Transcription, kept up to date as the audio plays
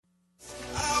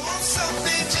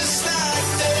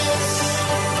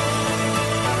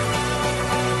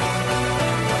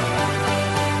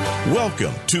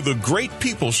Welcome to the Great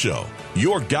People Show,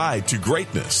 your guide to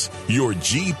greatness, your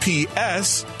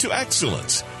GPS to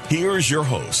excellence. Here's your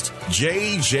host,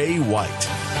 J.J. White.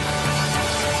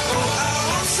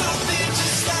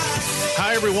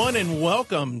 Hi, everyone, and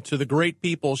welcome to the Great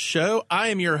People Show. I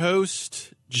am your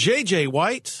host, J.J.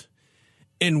 White,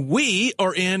 and we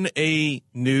are in a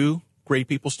new Great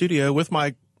People studio with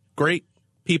my great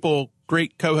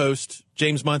co-host,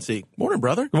 James Muncie. Morning,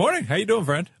 brother. Good morning. How you doing,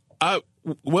 friend?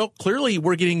 Well, clearly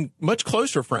we're getting much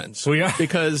closer friends. We are.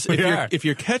 Because if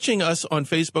you're catching us on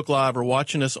Facebook Live or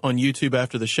watching us on YouTube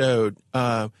after the show,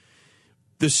 the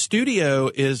studio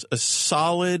is a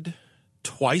solid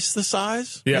twice the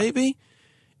size, maybe.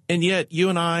 And yet you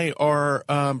and I are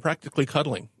practically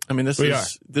cuddling. I mean, this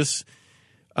is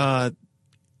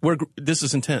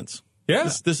intense. Yeah.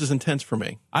 This is intense for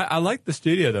me. I like the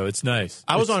studio though. It's nice.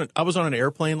 I was on an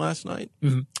airplane last night,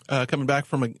 coming back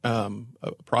from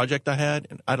a project I had,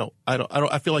 and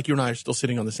I feel like you and I are still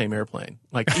sitting on the same airplane.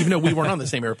 Like, even though we weren't on the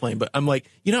same airplane, but I'm like,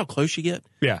 you know how close you get?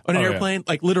 Yeah. On an airplane?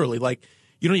 Yeah. Like, literally, like,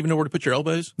 you don't even know where to put your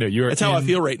elbows. No, that's how I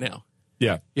feel right now.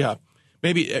 Yeah. Yeah.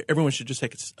 Maybe everyone should just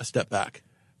take a step back.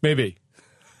 Maybe.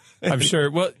 I'm sure.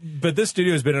 Well, but this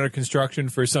studio has been under construction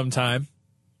for some time.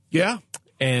 Yeah.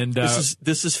 And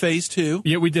this is phase 2.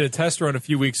 Yeah, we did a test run a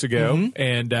few weeks ago,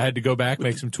 and I had to go back,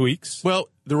 make some tweaks. Well,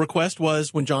 the request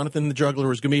was when Jonathan the juggler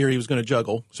was going to be here, he was going to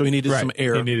juggle, so he needed some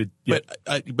air. He needed,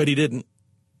 but he didn't.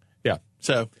 Yeah.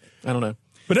 So I don't know.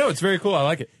 But no, it's very cool. I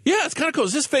like it. Yeah, it's kind of cool.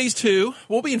 This is phase 2.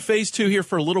 We'll be in phase 2 here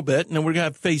for a little bit, and then we're going to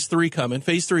have phase 3 coming.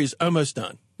 Phase 3 is almost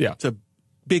done. Yeah. It's a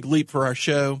big leap for our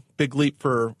show, big leap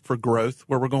for growth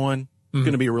where we're going. It's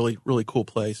going to be a really, really cool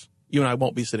place. You and I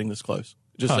won't be sitting this close.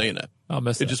 Just so you know. I'll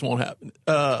miss it. It just won't happen.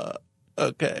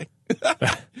 Okay.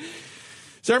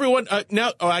 So everyone,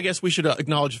 now, I guess we should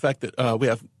acknowledge the fact that we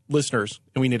have listeners,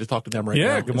 and we need to talk to them right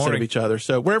now good instead morning. of each other.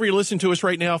 So wherever you're listening to us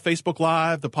right now, Facebook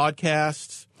Live, the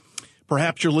podcasts,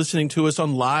 perhaps you're listening to us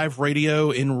on live radio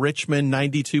in Richmond,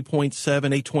 92.7,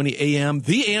 820 AM.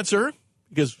 The Answer,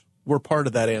 because we're part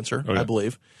of that answer, I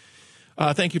believe.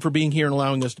 Thank you for being here and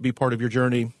allowing us to be part of your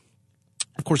journey.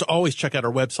 Of course, always check out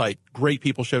our website,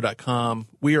 greatpeopleshow.com.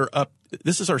 We are up.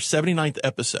 This is our 79th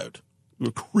episode.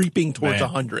 We're creeping towards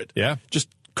 100. Yeah. Just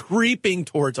creeping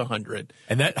towards 100.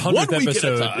 And that 100th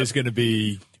episode is going to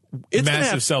be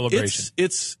massive celebration.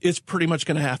 It's pretty much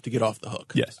going to have to get off the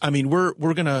hook. Yes. I mean, we're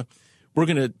going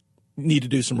to need to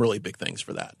do some really big things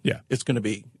for that. Yeah. It's going to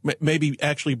be maybe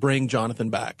actually bring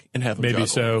Jonathan back and have him maybe juggle.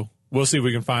 So. We'll see if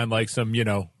we can find like some,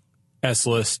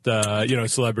 S-list,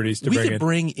 celebrities to bring in. We could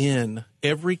bring in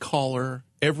every caller,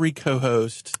 every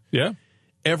co-host,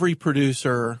 every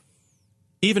producer,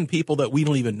 even people that we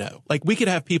don't even know. Like, we could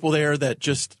have people there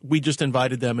that we just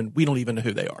invited them and we don't even know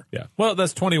who they are. Yeah. Well,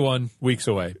 that's 21 weeks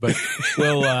away, but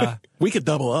we could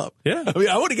double up. Yeah. I mean,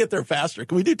 I want to get there faster.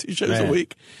 Can we do 2 shows a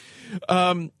week?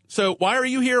 So why are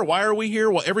you here? Why are we here?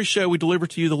 Well, every show we deliver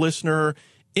to you, the listener,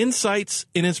 insights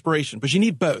and inspiration, but you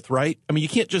need both, right? I mean, you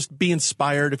can't just be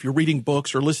inspired if you're reading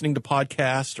books or listening to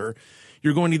podcasts or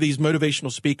you're going to these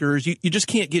motivational speakers. You just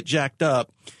can't get jacked up.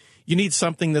 You need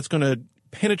something that's going to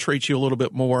penetrate you a little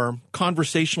bit more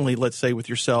conversationally, let's say, with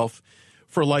yourself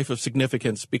for a life of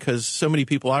significance, because so many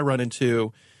people I run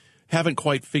into haven't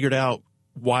quite figured out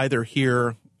why they're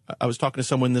here. I was talking to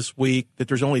someone this week that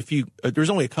there's only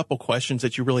a couple questions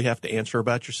that you really have to answer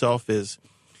about yourself is,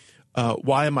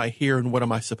 why am I here and what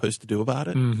am I supposed to do about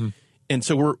it? Mm-hmm. And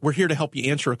so we're here to help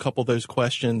you answer a couple of those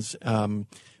questions.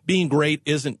 Being great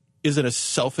isn't a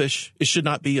selfish, it should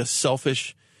not be a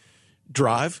selfish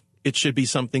drive. It should be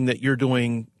something that you're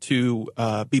doing to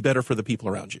be better for the people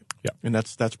around you. Yeah. And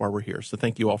that's why we're here. So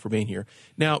thank you all for being here.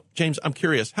 Now, James, I'm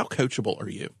curious, how coachable are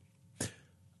you?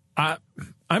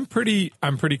 I'm pretty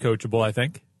coachable, I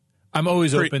think. I'm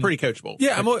always open. Pretty coachable.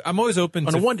 Yeah, I'm always open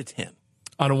on to a 1 to 10.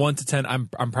 On a 1 to 10,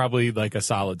 I'm probably like a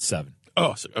solid 7.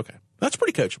 Oh, so, okay. That's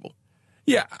pretty coachable.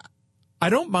 Yeah.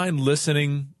 I don't mind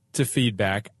listening to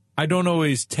feedback. I don't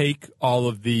always take all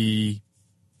of the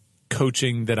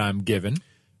coaching that I'm given.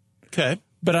 Okay.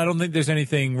 But I don't think there's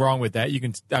anything wrong with that.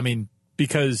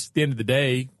 Because at the end of the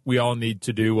day, we all need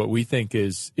to do what we think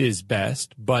is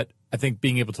best. But I think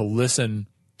being able to listen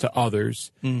to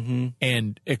others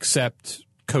and accept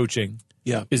coaching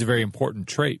is a very important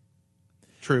trait.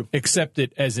 True. Accept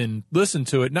it as in listen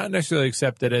to it, not necessarily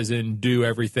accept it as in do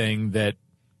everything that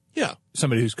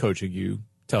somebody who's coaching you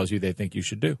tells you they think you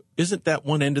should do. Isn't that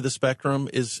one end of the spectrum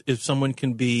is if someone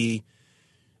can be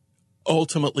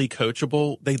ultimately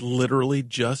coachable, they literally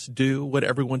just do what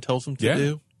everyone tells them to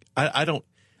do? I don't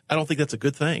think that's a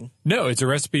good thing. No, it's a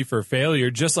recipe for failure,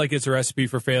 just like it's a recipe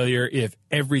for failure if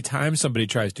every time somebody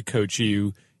tries to coach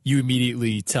you, you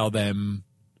immediately tell them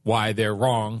why they're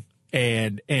wrong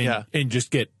and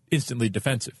just get instantly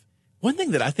defensive. One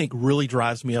thing that I think really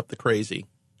drives me up the crazy.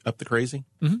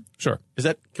 Mm-hmm. Sure.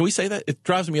 Can we say that? It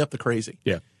drives me up the crazy.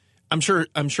 Yeah. I'm sure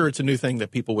it's a new thing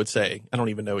that people would say. I don't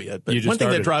even know it yet. But one thing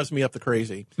that drives me up the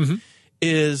crazy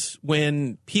is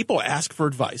when people ask for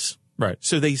advice. Right.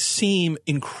 So they seem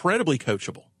incredibly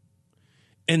coachable.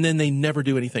 And then they never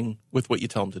do anything with what you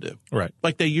tell them to do. Right.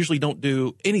 Like they usually don't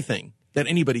do anything that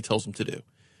anybody tells them to do.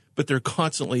 But they're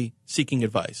constantly seeking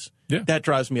advice. Yeah. That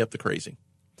drives me up the crazy.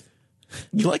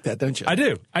 You like that, don't you? I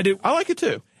do. I like it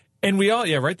too. And we all,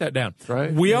 write that down.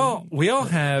 Right. We all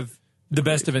have the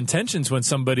best of intentions when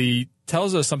somebody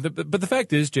tells us something. But the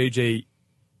fact is, JJ,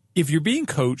 if you're being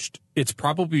coached, it's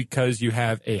probably because you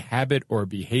have a habit or a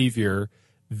behavior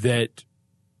that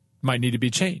might need to be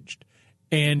changed.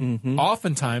 And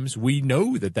oftentimes we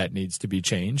know that needs to be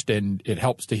changed, and it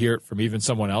helps to hear it from even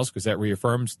someone else because that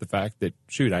reaffirms the fact that,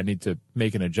 shoot, I need to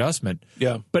make an adjustment.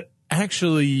 Yeah. But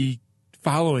actually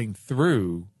following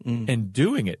through and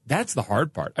doing it, that's the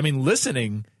hard part. I mean,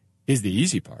 listening is the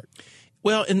easy part.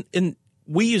 Well, and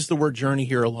we use the word journey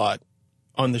here a lot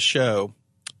on the show,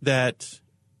 that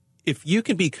if you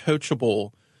can be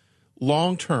coachable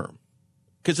long term,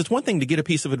 because it's one thing to get a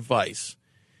piece of advice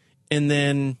and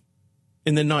then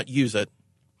not use it,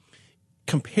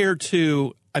 compared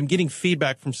to I'm getting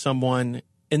feedback from someone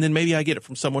and then maybe I get it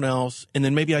from someone else and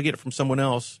then maybe I get it from someone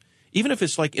else, even if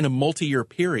it's like in a multi-year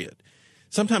period.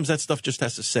 Sometimes that stuff just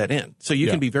has to set in. So you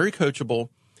can be very coachable.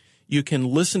 You can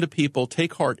listen to people,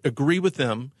 take heart, agree with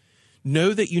them,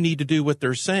 know that you need to do what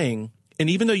they're saying. And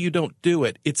even though you don't do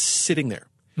it, it's sitting there.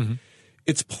 Mm-hmm.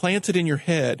 It's planted in your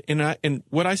head. And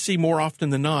what I see more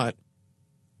often than not,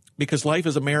 because life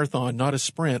is a marathon, not a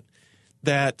sprint,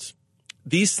 that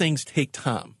these things take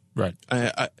time. Right.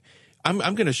 I'm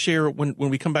going to share, when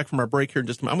we come back from our break here in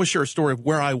just a minute, I'm going to share a story of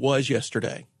where I was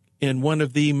yesterday in one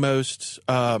of the most,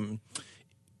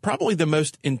 probably the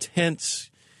most intense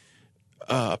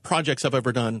projects I've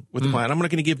ever done with a client. I'm not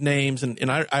going to give names,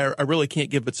 and I really can't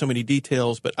give but so many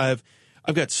details, but I've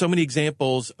got so many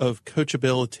examples of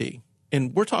coachability,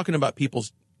 and we're talking about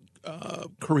people's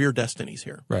career destinies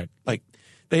here. Right. Like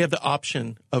they have the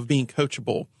option of being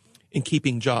coachable and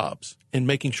keeping jobs and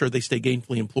making sure they stay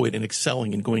gainfully employed and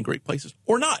excelling and going great places,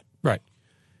 or not. Right.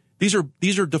 These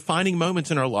are defining moments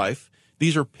in our life.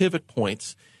 These are pivot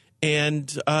points,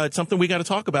 and it's something we got to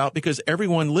talk about because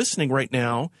everyone listening right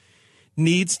now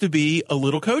needs to be a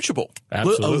little coachable.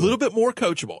 Absolutely. A little bit more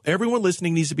coachable. Everyone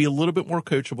listening needs to be a little bit more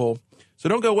coachable. So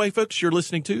don't go away, folks. You're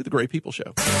listening to The Great People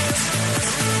Show.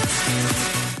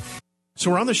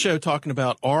 So we're on the show talking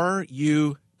about, are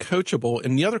you coachable?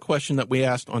 And the other question that we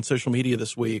asked on social media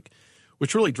this week,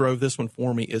 which really drove this one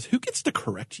for me, is who gets to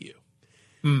correct you?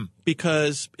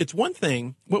 Because it's one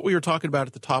thing, what we were talking about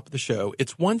at the top of the show,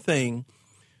 it's one thing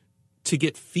to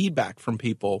get feedback from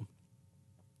people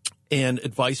and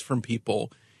advice from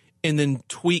people and then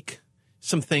tweak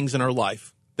some things in our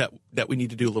life that we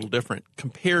need to do a little different,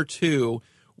 compared to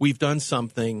we've done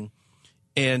something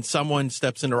and someone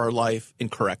steps into our life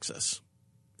and corrects us.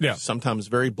 Yeah. Sometimes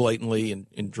very blatantly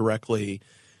and directly.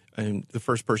 And the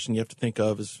first person you have to think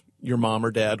of is your mom or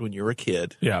dad when you're a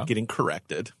kid getting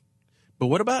corrected. But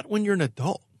what about when you're an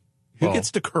adult? Who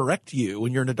gets to correct you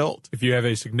when you're an adult? If you have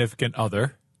a significant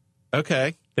other.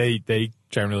 Okay. They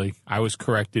generally, I was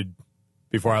corrected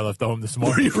before I left home this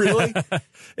morning. Really?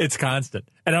 It's constant.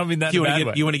 And I don't mean that in a bad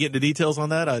way. You want to get into details on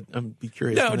that? I'm be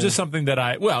curious. No, just something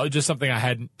that just something I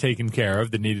hadn't taken care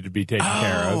of that needed to be taken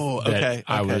care of. Okay.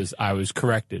 I was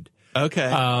corrected. Okay.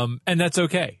 And that's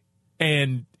okay.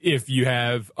 And if you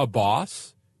have a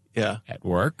boss at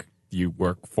work, you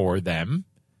work for them,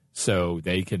 so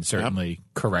they can certainly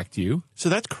correct you. So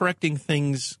that's correcting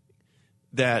things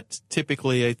that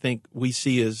typically I think we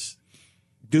see as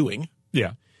doing.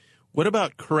 Yeah. What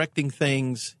about correcting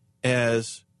things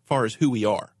as far as who we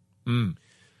are?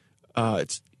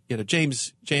 It's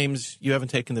James, you haven't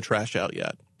taken the trash out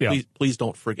yet. Yeah. Please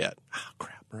don't forget. Oh,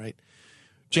 crap, right?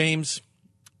 James,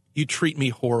 you treat me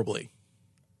horribly.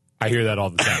 I hear that all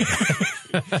the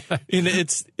time.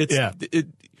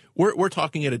 And we're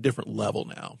talking at a different level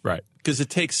now. Right. Because it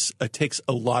takes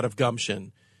a lot of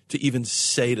gumption to even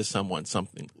say to someone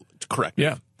something to correct them.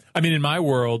 Yeah. I mean, in my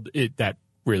world, that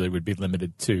really would be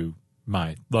limited to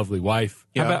my lovely wife.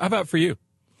 Yeah. How about for you?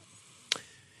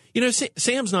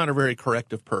 Sam's not a very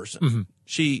corrective person. Mm-hmm.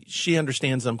 She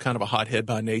understands I'm kind of a hothead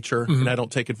by nature, and I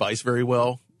don't take advice very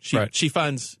well. She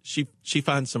finds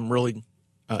some really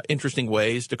interesting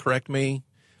ways to correct me.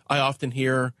 I often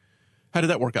hear, "How did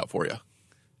that work out for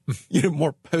you?"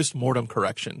 More post-mortem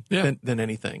correction than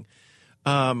anything.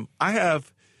 I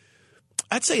have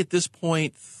I'd say at this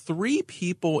point, 3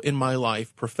 people in my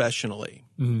life professionally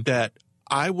that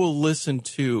I will listen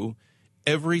to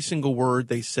every single word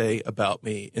they say about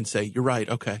me and say, you're right.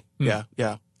 Okay. Yeah.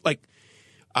 Like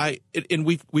and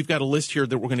we've got a list here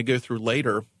that we're going to go through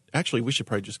later. Actually, we should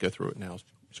probably just go through it now.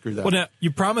 Screw that. Well, now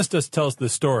you promised us to tell us the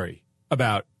story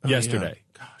about yesterday.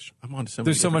 Yeah. Gosh, I'm on to so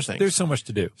There's many so much. things. There's so much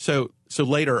to do. So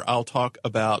later I'll talk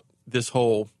about this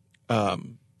whole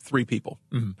 3 people.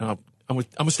 I'm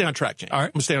gonna stay on track, James. All right.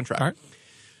 I'm gonna stay on track. All right.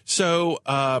 So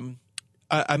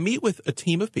I meet with a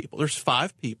team of people. There's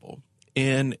 5 people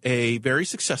in a very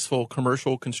successful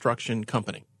commercial construction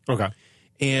company. Okay.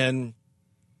 And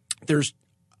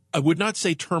I would not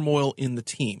say turmoil in the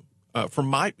team.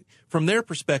 From their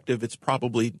perspective, it's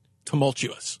probably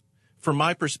tumultuous. From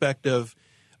my perspective,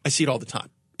 I see it all the time.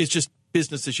 It's just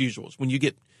business as usual. When you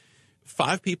get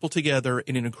 5 people together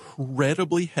in an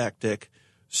incredibly hectic,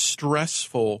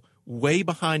 stressful, way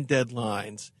behind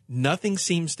deadlines, nothing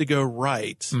seems to go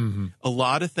right. A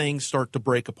lot of things start to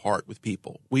break apart with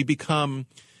people. We become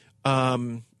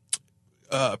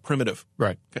primitive,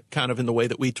 right? Kind of in the way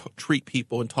that we treat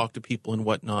people and talk to people and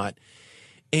whatnot.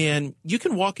 And you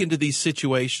can walk into these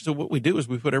situations. So what we do is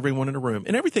we put everyone in a room,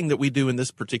 and everything that we do in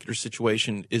this particular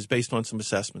situation is based on some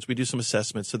assessments. We do some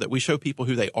assessments so that we show people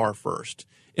who they are first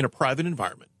in a private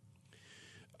environment,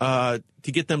 to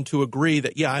get them to agree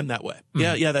that, yeah, I'm that way.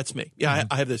 Yeah, that's me. Yeah,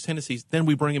 I have those tendencies. Then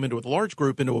we bring them into a large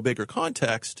group, into a bigger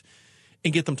context,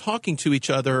 and get them talking to each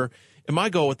other. And my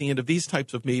goal at the end of these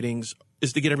types of meetings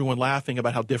is to get everyone laughing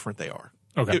about how different they are.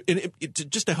 Okay.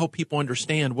 Just to help people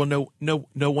understand, well,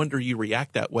 no wonder you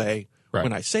react that way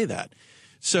when I say that.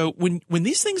 So when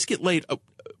these things get laid,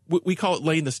 we call it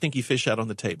laying the stinky fish out on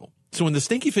the table. So when the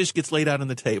stinky fish gets laid out on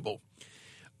the table,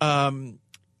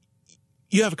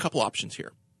 you have a couple options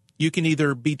here. You can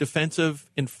either be defensive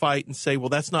and fight and say, well,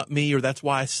 that's not me, or that's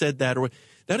why I said that, or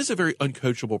that is a very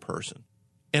uncoachable person.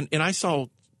 And I saw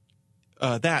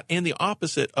that and the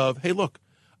opposite of, hey, look,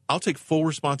 I'll take full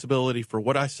responsibility for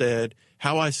what I said,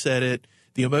 how I said it,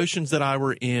 the emotions that I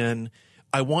were in.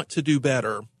 I want to do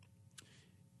better.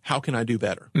 How can I do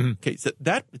better? Okay, so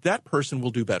that person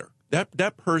will do better.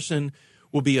 That person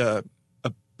will be a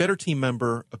better team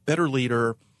member, a better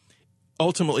leader,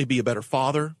 ultimately be a better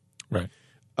father, right?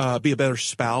 Be a better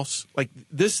spouse. Like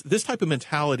this type of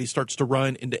mentality starts to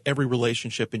run into every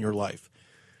relationship in your life,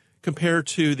 compared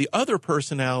to the other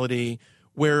personality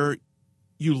where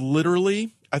you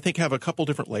literally, I think, have a couple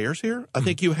different layers here. I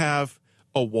think you have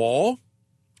a wall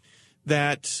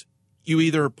that you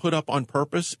either put up on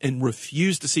purpose and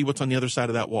refuse to see what's on the other side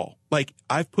of that wall. Like,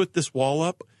 I've put this wall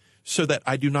up so that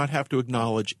I do not have to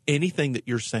acknowledge anything that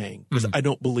you're saying because I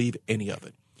don't believe any of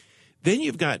it. Then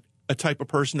you've got a type of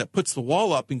person that puts the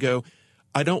wall up and go,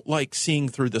 I don't like seeing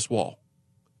through this wall.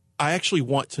 I actually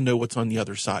want to know what's on the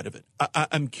other side of it.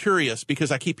 I'm curious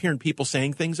because I keep hearing people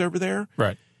saying things over there.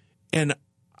 Right. And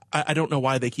I don't know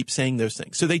why they keep saying those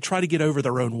things. So they try to get over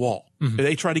their own wall.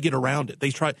 They try to get around it.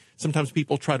 Sometimes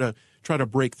people try to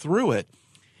break through it.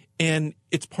 And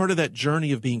it's part of that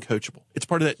journey of being coachable. It's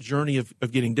part of that journey of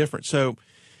getting different. So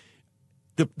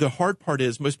the hard part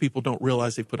is most people don't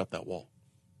realize they've put up that wall.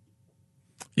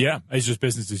 Yeah. It's just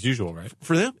business as usual, right?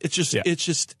 For them,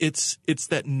 it's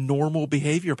that normal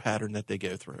behavior pattern that they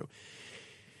go through.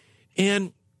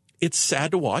 And it's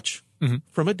sad to watch.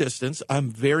 From a distance. I'm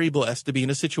very blessed to be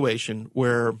in a situation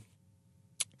where,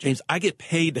 James, I get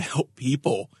paid to help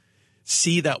people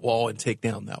see that wall and take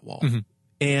down that wall.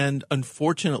 And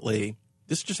unfortunately,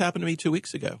 this just happened to me 2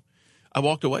 weeks ago. I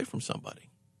walked away from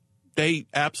somebody. They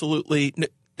actually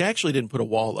didn't put a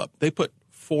wall up. They put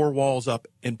 4 walls up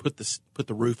and put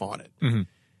the roof on it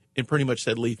and pretty much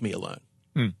said, leave me alone.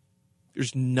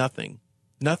 There's nothing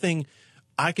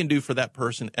I can do for that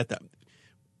person at that.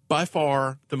 By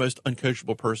far the most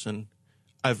uncoachable person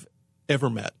I've ever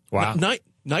met. Wow.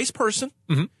 Nice person.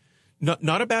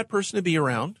 Not a bad person to be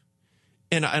around.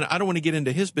 And I don't want to get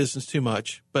into his business too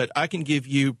much, but I can give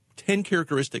you 10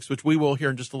 characteristics, which we will hear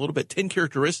in just a little bit, 10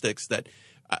 characteristics that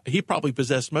he probably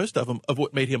possessed most of them, of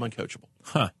what made him uncoachable.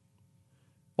 Huh.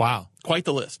 Wow. Quite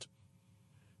the list.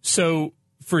 So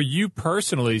for you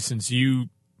personally, since you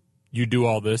do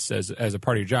all this as a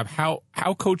part of your job, how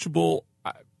coachable,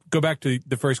 go back to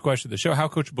the first question of the show, how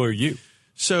coachable are you?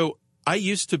 So I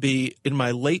used to be, in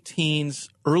my late teens,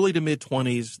 early to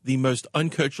mid-20s, the most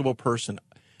uncoachable person.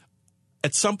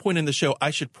 At some point in the show, I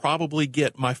should probably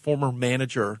get my former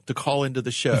manager to call into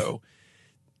the show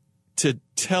to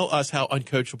tell us how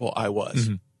uncoachable I was.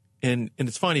 And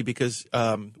it's funny because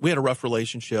we had a rough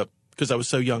relationship because I was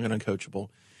so young and uncoachable.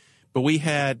 But we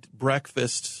had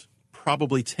breakfast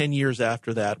probably 10 years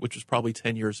after that, which was probably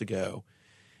 10 years ago.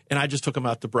 And I just took him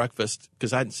out to breakfast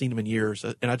because I hadn't seen him in years.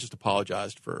 And I just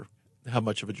apologized for how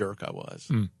much of a jerk I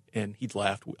was. And he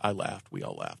laughed. I laughed. We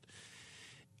all laughed.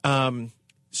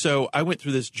 So I went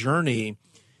through this journey.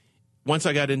 Once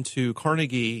I got into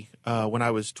Carnegie when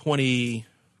I was 20,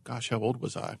 gosh, how old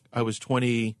was I? I was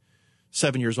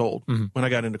 27 years old when I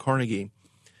got into Carnegie.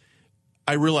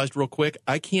 I realized real quick,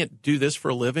 I can't do this for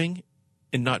a living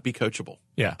and not be coachable.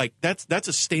 Yeah. Like that's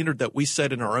a standard that we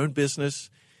set in our own business.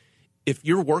 If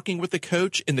you're working with a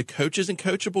coach and the coach isn't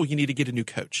coachable, you need to get a new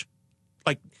coach.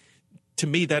 Like, to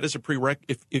me, that is a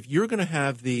prerequisite. If you're going to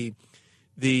have the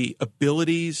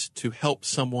abilities to help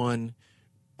someone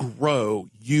grow,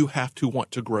 you have to want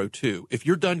to grow too. If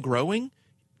you're done growing,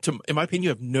 in my opinion, you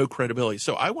have no credibility.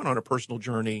 So I went on a personal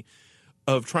journey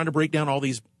of trying to break down all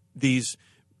these,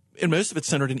 and most of it's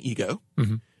centered in ego.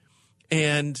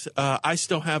 And I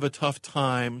still have a tough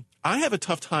time. I have a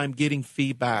tough time getting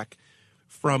feedback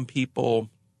from people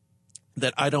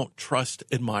that I don't trust,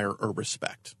 admire, or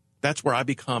respect. That's where I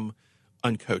become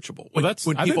uncoachable. When I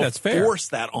think people that's fair. force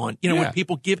that on, when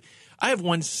people give. I have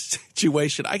one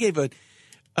situation. I gave you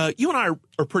and I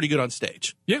are pretty good on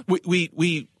stage. Yeah,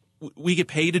 we get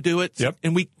paid to do it. Yep.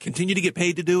 And we continue to get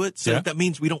paid to do it. So that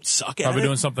means we don't suck at it. Probably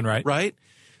doing something right. Right.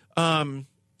 I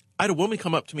had a woman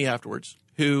come up to me afterwards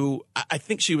who I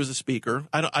think she was a speaker.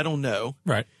 I don't know.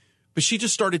 Right. But she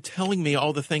just started telling me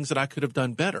all the things that I could have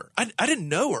done better. I didn't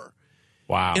know her.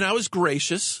 Wow. And I was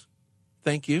gracious.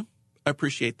 Thank you. I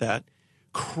appreciate that.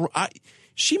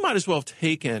 She might as well have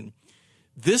taken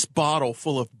this bottle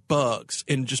full of bugs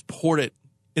and just poured it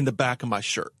in the back of my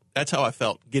shirt. That's how I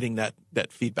felt getting that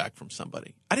feedback from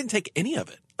somebody. I didn't take any of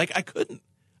it. Like, I couldn't.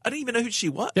 I didn't even know who she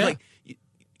was. Yeah. Like,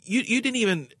 you didn't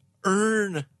even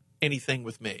earn anything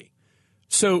with me.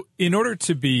 So in order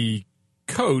to be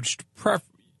coached,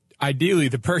 ideally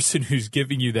the person who's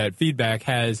giving you that feedback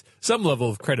has some level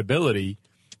of credibility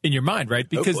in your mind, right?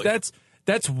 Because Hopefully.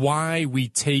 that's why we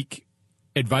take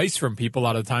advice from people a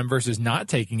lot of the time versus not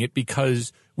taking it,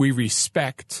 because we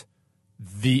respect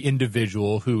the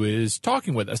individual who is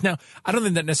talking with us. Now, I don't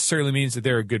think that necessarily means that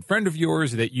they're a good friend of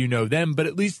yours or that you know them, but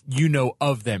at least you know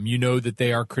of them. You know that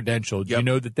they are credentialed. Yep. You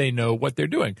know that they know what they're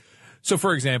doing. So,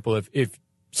 for example, if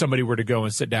somebody were to go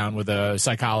and sit down with a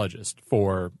psychologist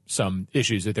for some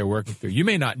issues that they're working through, you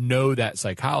may not know that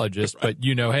psychologist, but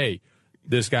you know, hey,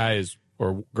 this guy is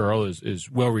or girl is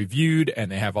well reviewed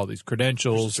and they have all these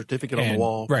credentials. There's a certificate on the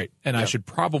wall. Right. And I should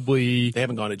probably... They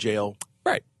haven't gone to jail.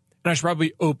 Right. And I should probably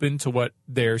be open to what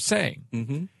they're saying.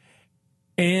 Mm-hmm.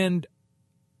 And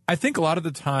I think a lot of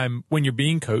the time when you're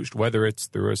being coached, whether it's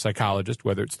through a psychologist,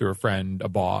 whether it's through a friend, a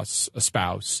boss, a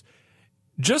spouse,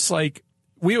 just like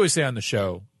we always say on the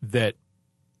show that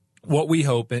what we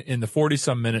hope in the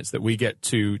 40-some minutes that we get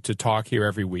to talk here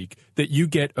every week, that you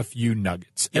get a few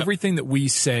nuggets. Yep. Everything that we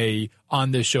say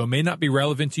on this show may not be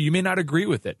relevant to you, you may not agree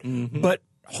with it, but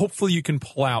hopefully you can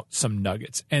pull out some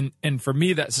nuggets. And for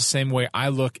me, that's the same way I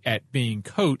look at being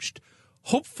coached.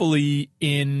 Hopefully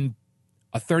in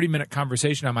a 30-minute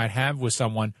conversation I might have with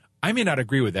someone, I may not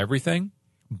agree with everything,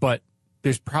 but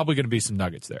there's probably going to be some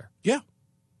nuggets there. Yeah.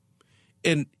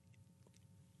 And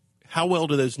how well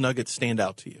do those nuggets stand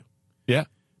out to you? Yeah.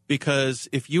 Because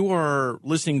if you are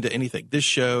listening to anything, this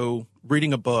show,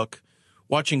 reading a book,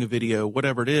 watching a video,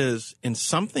 whatever it is, and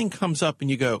something comes up and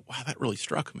you go, wow, that really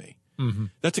struck me. Mm-hmm.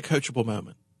 That's a coachable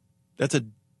moment. That's a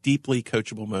deeply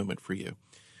coachable moment for you.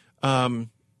 On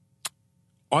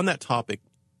that topic,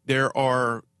 there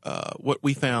are what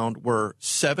we found were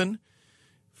 7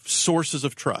 sources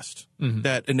of trust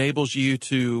that enables you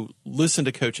to listen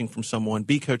to coaching from someone,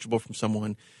 be coachable from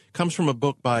someone. Comes from a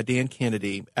book by Dan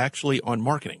Kennedy, actually on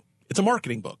marketing. It's a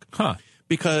marketing book.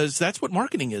 Because that's what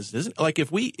marketing is, isn't it? Like if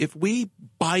we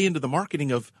buy into the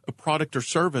marketing of a product or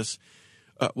service,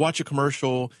 watch a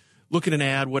commercial, look at an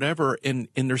ad, whatever, and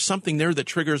there's something there that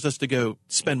triggers us to go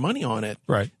spend money on it.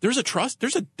 Right. There's a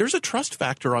trust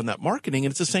factor on that marketing,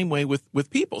 and it's the same way with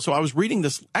people. So I was reading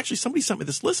this. Actually, somebody sent me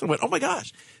this list and I went, oh my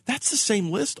gosh, that's the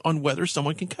same list on whether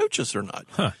someone can coach us or not.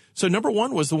 So number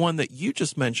 1 was the one that you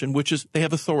just mentioned, which is they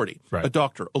have authority. Right. A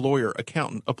doctor, a lawyer,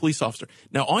 accountant, a police officer.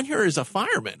 Now on here is a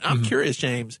fireman. I'm curious,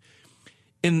 James,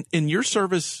 in your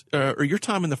service or your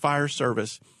time in the fire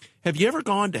service, have you ever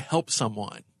gone to help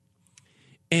someone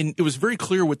and it was very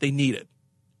clear what they needed,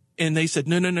 and they said,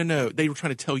 no. They were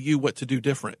trying to tell you what to do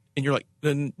different. And you're like,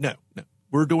 no,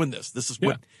 we're doing this. This is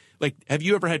what, like, have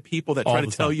you ever had people that try to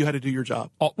tell you how to do your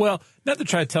job? Well, not to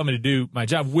try to tell me to do my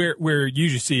job. Where you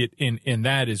usually see it in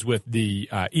that is with the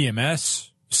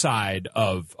EMS side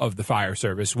of the fire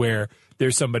service, where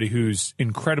there's somebody who's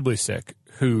incredibly sick,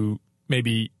 who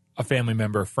maybe a family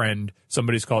member, a friend,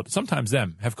 somebody's called, sometimes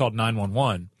them have called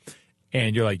 911.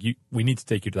 and you're like, we need to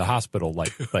take you to the hospital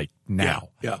like now.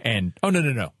 Yeah. And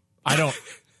no.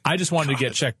 I just wanted to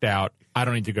get checked out. I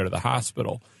don't need to go to the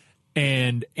hospital.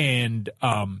 And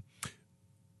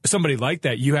somebody like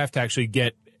that, you have to actually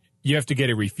get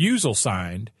a refusal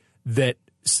signed that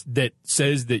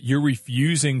says that you're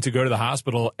refusing to go to the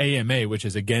hospital, AMA, which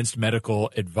is against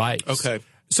medical advice. Okay.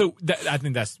 So I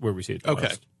think that's where we see it the Okay.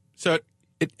 most. So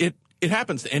it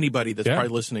happens to anybody that's probably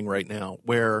listening right now,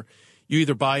 where you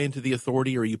either buy into the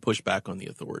authority or you push back on the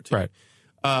authority. Right.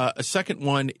 A second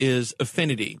one is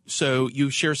affinity. So you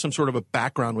share some sort of a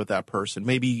background with that person.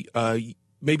 Maybe you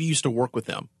used to work with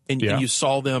them and you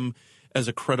saw them as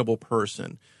a credible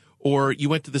person, or you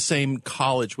went to the same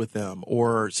college with them,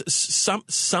 or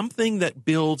something that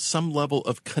builds some level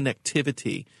of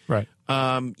connectivity. Right.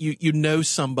 You know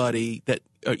somebody that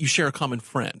you share a common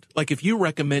friend. Like if you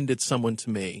recommended someone to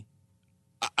me,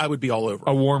 I would be all over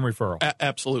a warm referral.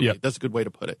 Absolutely. Yep. That's a good way to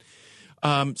put it.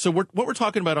 So what we're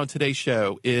talking about on today's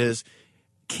show is,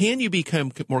 can you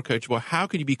become more coachable? How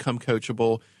can you become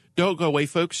coachable? Don't go away,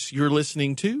 folks. You're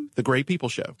listening to The Great People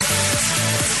Show.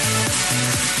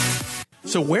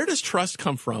 So where does trust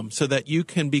come from so that you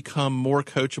can become more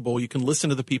coachable? You can listen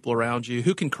to the people around you.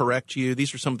 Who can correct you?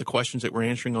 These are some of the questions that we're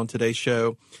answering on today's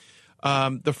show.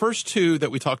 The first two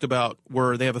that we talked about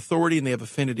were they have authority and they have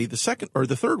affinity. The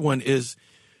third one is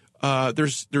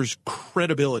there's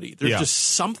credibility. There's just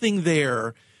something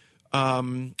there.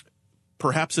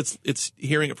 Perhaps it's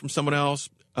hearing it from someone else.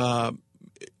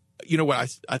 You know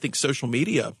what? I think social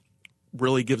media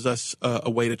really gives us a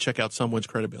way to check out someone's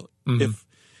credibility. Mm-hmm.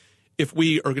 If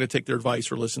we are going to take their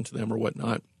advice or listen to them or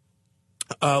whatnot.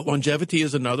 Longevity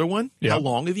is another one. Yep. How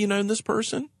long have you known this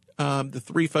person? The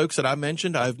three folks that I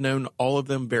mentioned, I've known all of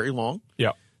them very long.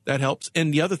 Yeah, that helps.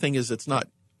 And the other thing is, it's not,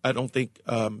 I don't think,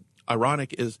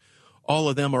 ironic, is all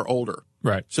of them are older.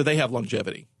 Right. So they have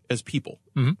longevity as people.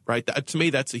 Mm-hmm. Right. To me,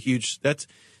 that's a huge,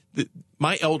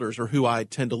 my elders are who I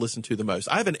tend to listen to the most.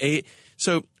 I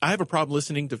have a problem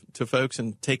listening to folks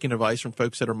and taking advice from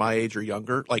folks that are my age or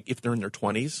younger, like if they're in their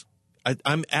 20s.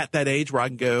 I'm at that age where I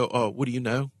can go, oh, what do you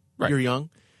know? Right. You're young.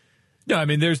 No, I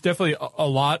mean, there's definitely a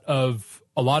lot of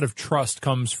trust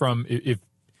comes from if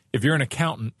you're an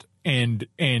accountant and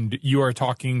you are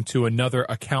talking to another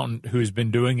accountant who's been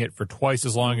doing it for twice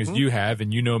as long as you have,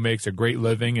 and makes a great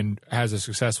living and has a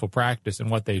successful practice in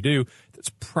what they do, that's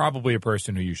probably a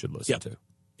person who you should listen to.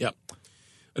 Yep.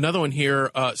 Another one here,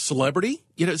 celebrity.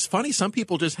 It's funny. Some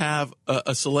people just have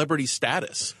a celebrity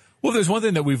status. Well, there's one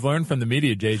thing that we've learned from the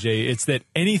media, JJ. It's that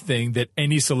anything that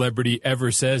any celebrity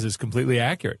ever says is completely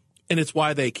accurate. And it's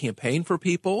why they campaign for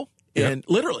people. And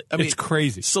literally, I mean, it's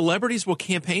crazy. Celebrities will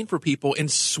campaign for people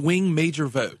and swing major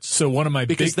votes. So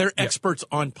because they're experts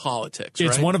on politics.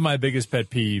 It's one of my biggest pet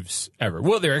peeves ever.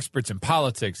 Well, they're experts in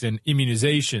politics, in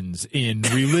immunizations, in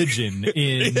religion,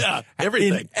 in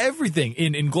everything,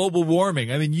 in global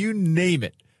warming. I mean, you name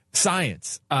it.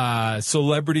 Science.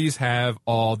 Celebrities have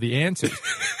all the answers.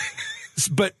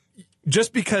 But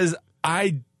just because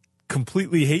I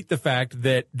completely hate the fact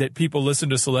that people listen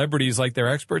to celebrities like they're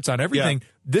experts on everything,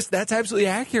 that's absolutely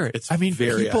accurate.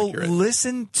 People accurate.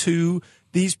 Listen to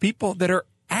these people that are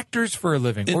actors for a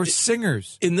living or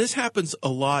singers. And this happens a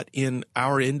lot in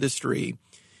our industry.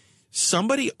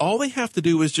 All they have to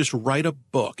do is just write a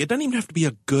book. It doesn't even have to be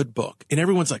a good book. And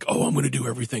everyone's like, oh, I'm going to do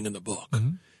everything in the book.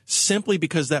 Mm-hmm. Simply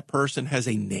because that person has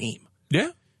a name.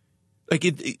 Yeah. Like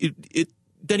it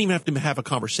doesn't even have to have a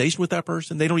conversation with that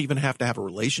person. They don't even have to have a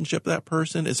relationship with that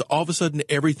person. It's all of a sudden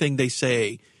everything they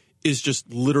say is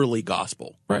just literally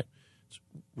gospel. Right. It's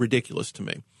ridiculous to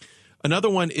me. Another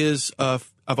one is,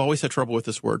 I've always had trouble with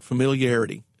this word,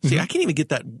 familiarity. See, I can't even get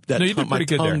my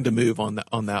tongue to move on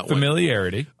that one.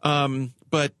 Familiarity.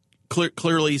 But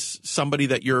clearly somebody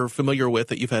that you're familiar with,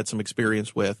 that you've had some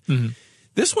experience with. Mm-hmm.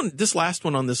 This last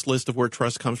one on this list of where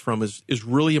trust comes from is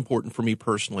really important for me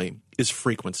personally, is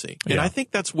frequency. Yeah. And I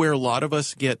think that's where a lot of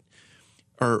us get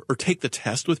or take the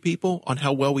test with people on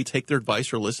how well we take their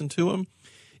advice or listen to them,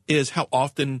 is how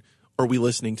often are we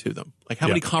listening to them? Like how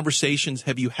many conversations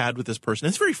have you had with this person?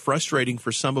 It's very frustrating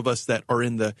for some of us that are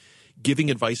in the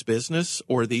giving advice business,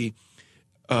 or we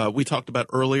talked about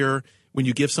earlier, when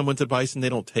you give someone's advice and they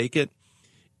don't take it.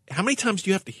 How many times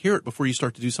do you have to hear it before you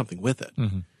start to do something with it?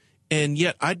 Mm-hmm. And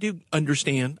yet I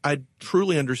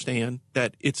truly understand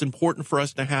that it's important for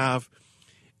us to have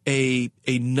a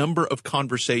number of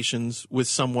conversations with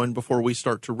someone before we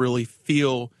start to really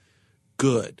feel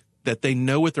good, that they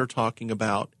know what they're talking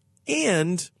about.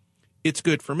 And it's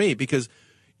good for me because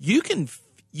you can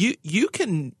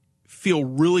feel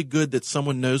really good that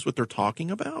someone knows what they're talking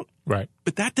about. Right.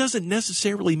 But that doesn't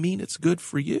necessarily mean it's good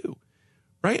for you.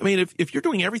 right? I mean, if you're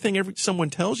doing everything someone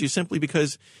tells you simply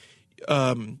because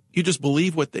you just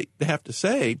believe what they have to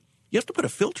say, you have to put a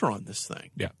filter on this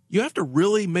thing. Yeah. You have to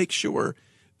really make sure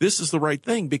this is the right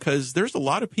thing, because there's a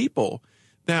lot of people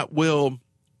that will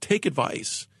take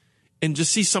advice and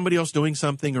just see somebody else doing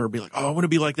something or be like, oh, I want to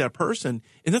be like that person.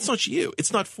 And that's not you.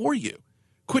 It's not for you.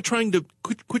 Quit trying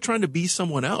to be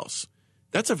someone else.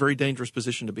 That's a very dangerous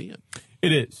position to be in.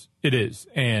 It is. It is.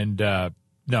 And no,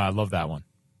 I love that one.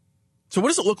 So what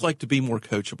does it look like to be more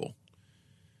coachable?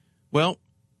 Well,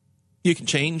 you can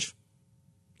change.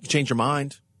 You can change your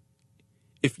mind.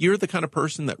 If you're the kind of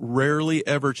person that rarely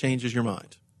ever changes your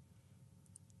mind,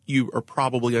 you are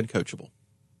probably uncoachable.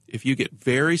 If you get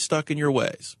very stuck in your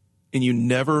ways and you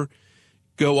never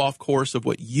go off course of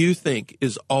what you think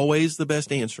is always the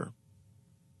best answer,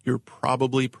 you're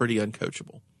probably pretty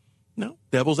uncoachable. No,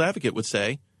 devil's advocate would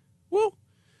say, well,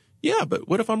 yeah, but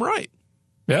what if I'm right?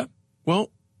 Yeah.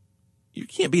 Well, you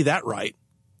can't be that right.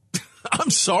 I'm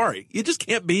sorry. You just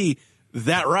can't be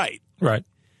that right. Right.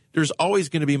 There's always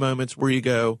going to be moments where you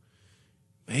go,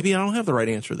 maybe I don't have the right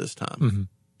answer this time. Mm-hmm.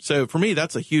 So for me,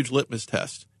 that's a huge litmus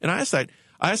test. And I ask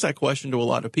that question to a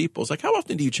lot of people. It's like, how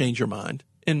often do you change your mind?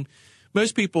 And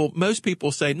most people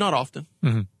say not often,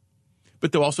 mm-hmm.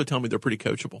 but they'll also tell me they're pretty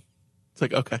coachable. It's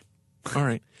like, okay, all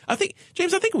right.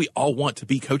 James, I think we all want to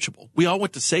be coachable. We all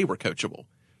want to say we're coachable.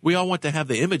 We all want to have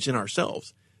the image in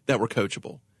ourselves that we're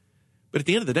coachable. But at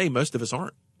the end of the day, most of us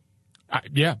aren't.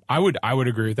 I would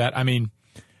agree with that. I mean,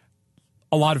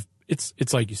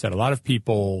 it's like you said, a lot of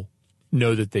people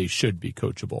know that they should be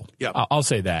coachable. Yeah. I'll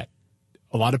say that.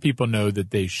 A lot of people know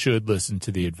that they should listen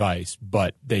to the advice,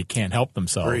 but they can't help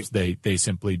themselves. They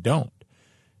simply don't.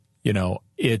 You know,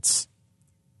 it's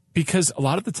because a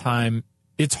lot of the time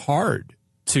it's hard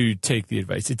to take the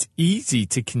advice. It's easy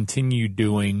to continue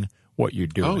doing what you're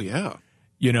doing. Oh, yeah.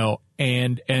 You know,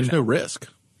 and there's no risk.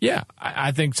 Yeah,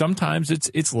 I think sometimes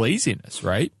it's laziness,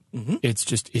 right? Mm-hmm.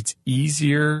 It's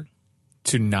easier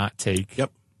to not take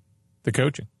the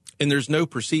coaching. And there's no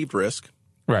perceived risk.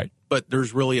 Right. But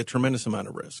there's really a tremendous amount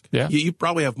of risk. Yeah. You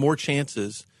probably have more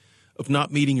chances of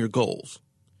not meeting your goals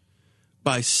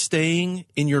by staying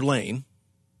in your lane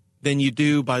than you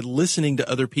do by listening to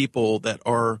other people that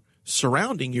are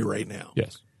surrounding you right now.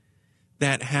 Yes.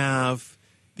 That have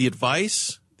the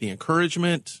advice, the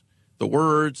encouragement, the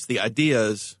words, the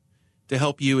ideas to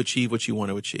help you achieve what you want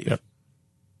to achieve. Yep.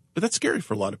 But that's scary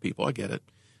for a lot of people. I get it.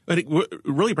 But it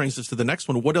really brings us to the next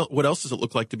one. What else does it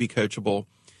look like to be coachable?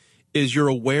 Is you're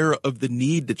aware of the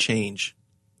need to change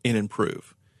and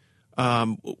improve.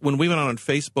 When we went on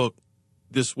Facebook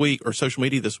this week or social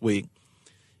media this week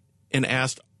and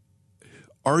asked,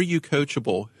 are you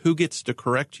coachable? Who gets to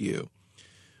correct you?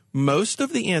 Most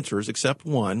of the answers, except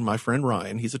one, my friend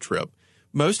Ryan, he's a trip.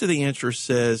 Most of the answers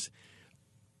says,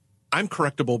 I'm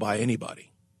correctable by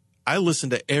anybody. I listen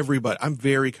to everybody. I'm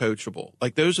very coachable.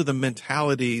 Like those are the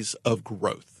mentalities of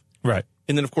growth. Right.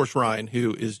 And then of course, Ryan,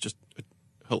 who is just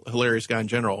a hilarious guy in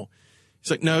general,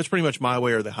 he's like, no, it's pretty much my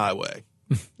way or the highway.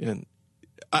 And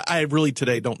I really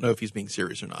today don't know if he's being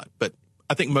serious or not, but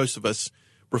I think most of us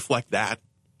reflect that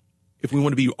if we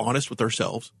want to be honest with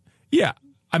ourselves. Yeah.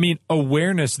 I mean,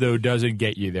 awareness, though, doesn't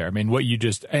get you there. I mean, what you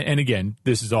just, and again,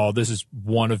 this is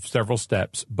one of several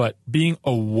steps, but being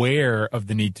aware of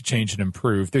the need to change and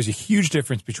improve, there's a huge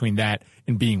difference between that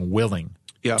and being willing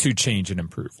to change and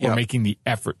improve or making the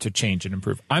effort to change and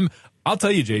improve. I'll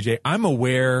tell you, JJ, I'm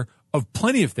aware of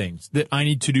plenty of things that I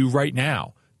need to do right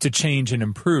now to change and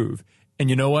improve. And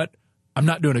you know what? I'm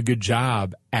not doing a good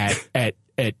job at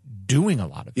doing a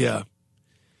lot of it. Yeah.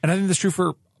 And I think that's true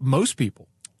for most people.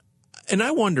 And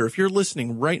I wonder if you're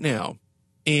listening right now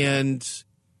and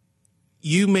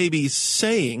you may be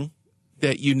saying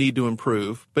that you need to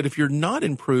improve, but if you're not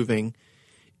improving,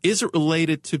 is it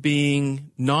related to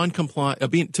being non-compliant,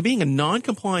 to being a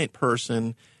non-compliant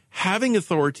person, having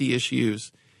authority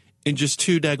issues, and just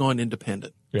too daggone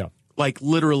independent? Yeah. Like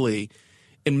literally.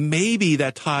 And maybe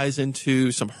that ties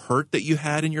into some hurt that you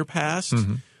had in your past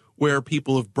where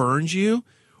people have burned you,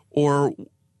 or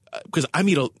because I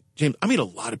meet a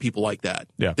lot of people like that.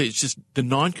 Yeah. It's just the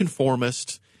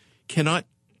nonconformist cannot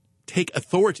take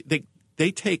authority.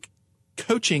 They take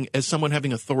coaching as someone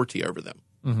having authority over them.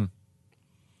 Mm-hmm.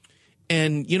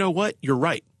 And you know what? You're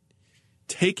right.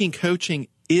 Taking coaching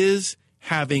is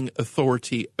having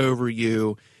authority over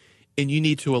you, and you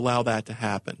need to allow that to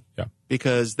happen. Yeah.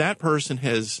 Because that person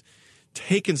has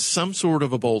taken some sort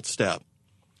of a bold step.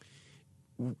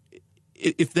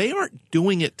 If they aren't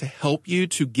doing it to help you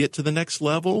to get to the next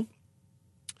level,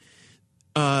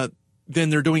 then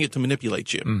they're doing it to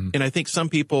manipulate you. Mm-hmm. And I think some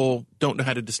people don't know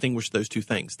how to distinguish those two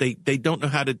things. They don't know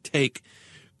how to take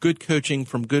good coaching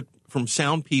from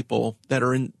sound people that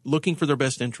are looking for their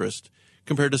best interest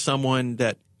compared to someone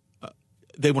that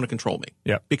they want to control me.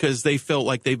 Yeah. Because they felt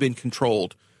like they've been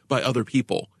controlled by other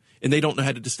people and they don't know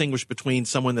how to distinguish between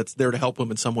someone that's there to help them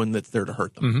and someone that's there to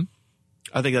hurt them. Mm-hmm.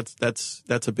 I think that's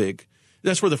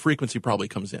where the frequency probably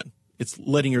comes in. It's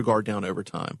letting your guard down over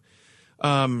time.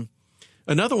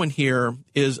 Another one here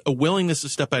is a willingness to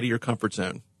step out of your comfort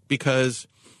zone, because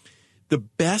the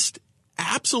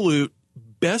absolute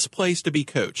best place to be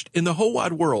coached in the whole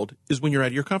wide world is when you're out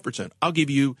of your comfort zone. I'll give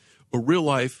you a real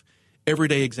life,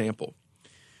 everyday example.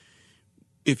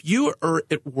 If you are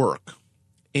at work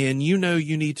and you know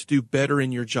you need to do better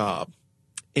in your job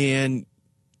and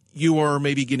you are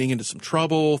maybe getting into some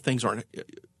trouble, things are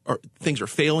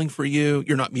failing for you,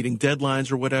 you're not meeting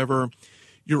deadlines or whatever,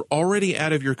 you're already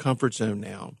out of your comfort zone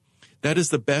now. That is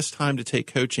the best time to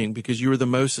take coaching, because you are the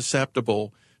most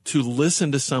susceptible to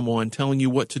listen to someone telling you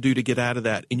what to do to get out of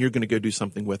that, and you're going to go do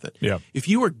something with it. Yeah. If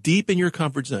you are deep in your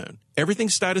comfort zone,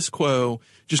 everything's status quo,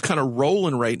 just kind of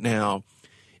rolling right now,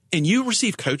 and you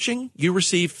receive coaching, you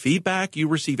receive feedback, you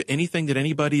receive anything that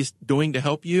anybody's doing to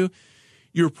help you,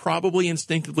 you're probably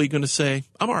instinctively going to say,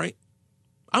 I'm all right.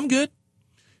 I'm good.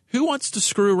 Who wants to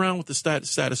screw around with the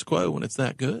status quo when it's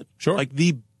that good? Sure. Like,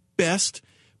 the best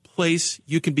place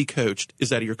you can be coached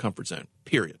is out of your comfort zone,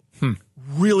 period.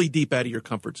 Really deep out of your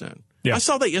comfort zone. Yeah. I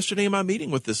saw that yesterday in my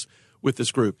meeting with this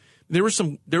group. There was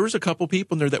a couple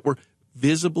people in there that were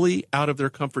visibly out of their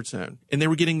comfort zone, and they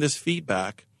were getting this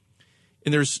feedback.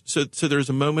 And there's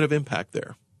a moment of impact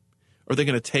there. Are they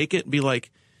going to take it and be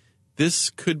like, this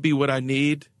could be what I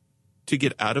need to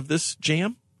get out of this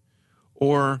jam?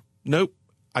 Or, nope,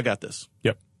 I got this.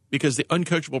 Yep. Because the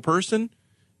uncoachable person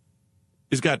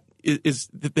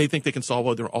they think they can solve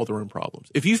all their own problems.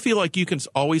 If you feel like you can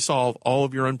always solve all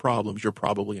of your own problems, you're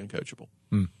probably uncoachable.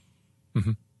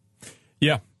 Mm-hmm.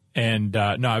 Yeah. And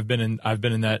no, I've been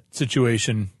in that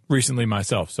situation recently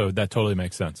myself, so that totally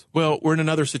makes sense. Well, we're in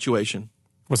another situation.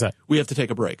 What's that? We have to take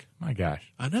a break. My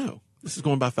gosh. I know. This is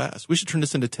going by fast. We should turn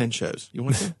this into 10 shows. You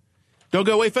want to? Don't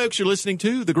go away, folks. You're listening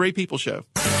to The Great People Show.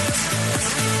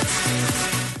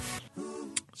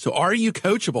 So are you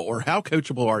coachable, or how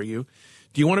coachable are you?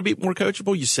 Do you want to be more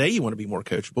coachable? You say you want to be more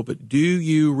coachable, but do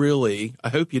you really? I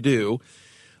hope you do.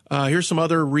 Here's some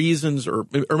other reasons or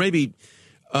maybe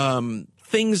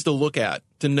things to look at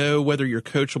to know whether you're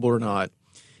coachable or not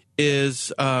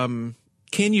is can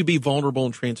you be vulnerable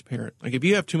and transparent? Like, if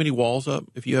you have too many walls up,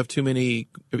 if you're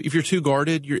too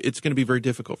guarded, it's going to be very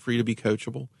difficult for you to be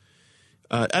coachable.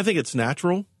 I think it's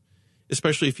natural,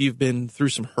 especially if you've been through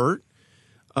some hurt.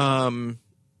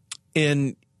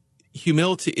 And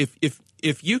humility,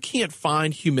 if you can't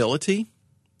find humility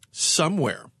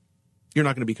somewhere, you're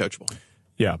not going to be coachable.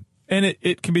 Yeah. And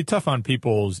it can be tough on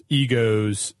people's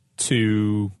egos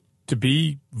to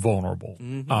be vulnerable,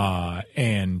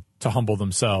 and to humble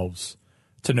themselves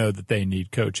to know that they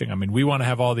need coaching. I mean, we want to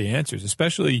have all the answers,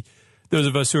 especially those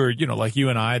of us who are, like you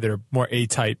and I, that are more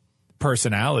A-type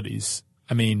personalities.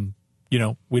 I mean,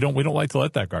 we don't like to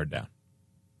let that guard down.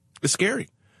 It's scary.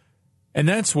 And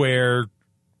that's where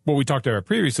what we talked about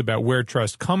previously about where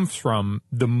trust comes from.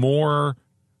 The more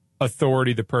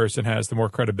authority the person has, the more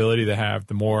credibility they have,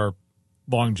 the more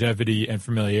longevity and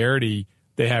familiarity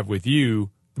they have with you,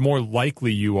 the more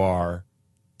likely you are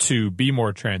to be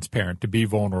more transparent, to be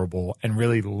vulnerable, and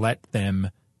really let them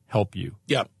help you.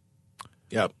 Yep.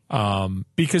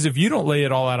 Because if you don't lay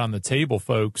it all out on the table,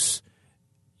 folks,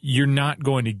 you're not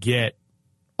going to get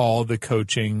all the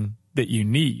coaching that you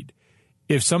need.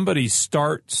 If somebody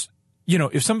starts,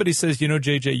 if somebody says,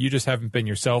 JJ, you just haven't been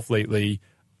yourself lately,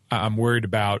 I'm worried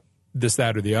about this,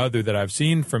 that, or the other that I've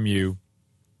seen from you,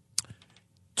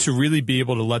 to really be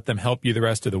able to let them help you the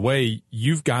rest of the way,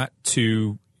 you've got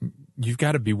to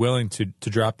be willing to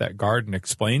drop that guard and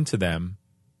explain to them,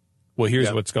 well,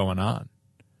 here's what's going on.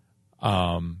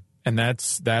 And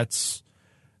that's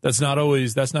not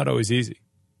always easy.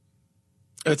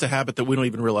 It's a habit that we don't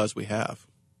even realize we have.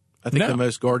 I think the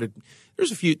most guarded,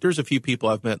 there's a few people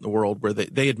I've met in the world where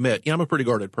they admit, I'm a pretty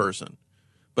guarded person.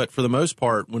 But for the most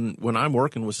part, when I'm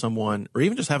working with someone, or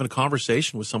even just having a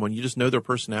conversation with someone, you just know their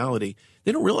personality,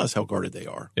 they don't realize how guarded they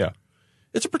are. Yeah.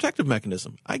 It's a protective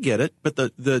mechanism. I get it. But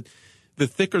the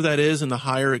thicker that is and the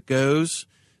higher it goes,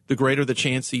 the greater the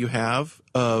chance that you have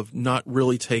of not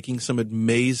really taking some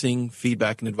amazing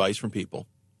feedback and advice from people.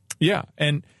 Yeah.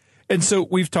 And so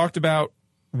we've talked about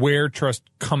where trust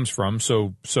comes from.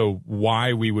 So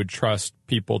why we would trust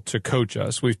people to coach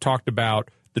us. We've talked about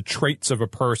the traits of a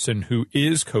person who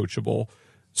is coachable.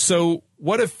 So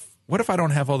what if I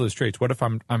don't have all those traits? What if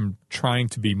I'm trying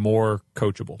to be more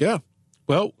coachable? Yeah.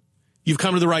 Well, You've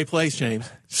come to the right place, James.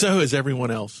 So is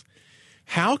everyone else.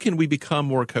 How can we become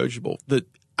more coachable?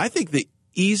 I think the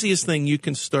easiest thing you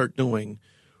can start doing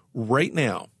right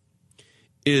now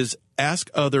is ask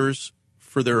others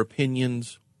for their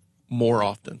opinions more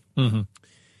often. Mm-hmm.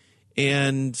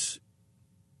 And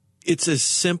it's as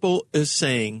simple as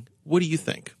saying, what do you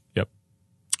think? Yep.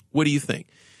 What do you think?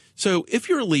 So if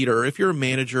you're a leader, if you're a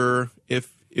manager,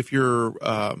 if you're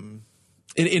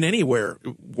in anywhere,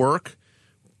 work,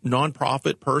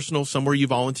 nonprofit, personal, somewhere you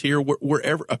volunteer,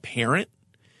 wherever, a parent.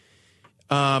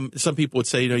 Some people would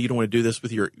say, you don't want to do this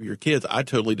with your kids. I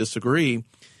totally disagree.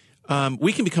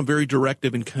 We can become very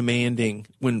directive and commanding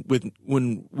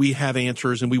when we have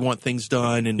answers and we want things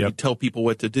done and we tell people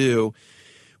what to do.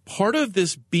 Part of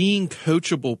this being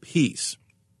coachable piece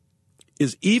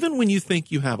is even when you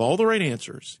think you have all the right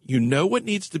answers, you know what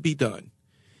needs to be done.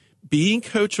 Being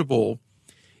coachable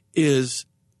is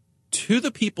to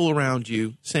the people around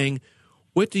you saying,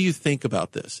 what do you think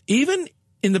about this? Even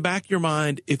in the back of your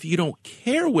mind, if you don't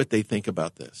care what they think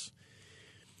about this,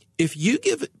 if you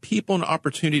give people an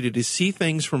opportunity to see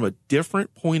things from a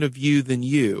different point of view than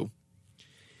you,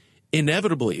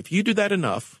 inevitably, if you do that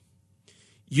enough,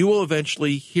 you will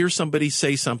eventually hear somebody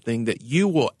say something that you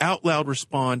will out loud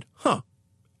respond,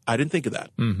 I didn't think of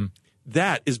that. Mm-hmm.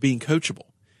 That is being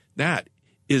coachable. That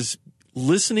is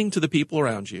listening to the people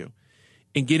around you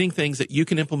and getting things that you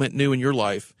can implement new in your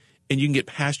life, and you can get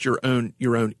past your own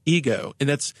ego. And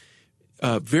that's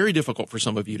very difficult for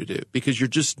some of you to do because you're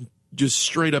just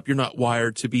straight up, you're not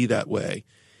wired to be that way.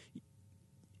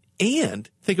 And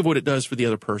think of what it does for the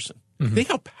other person. Mm-hmm. Think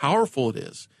how powerful it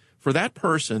is for that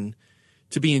person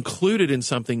to be included in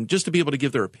something, just to be able to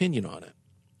give their opinion on it.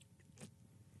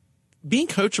 Being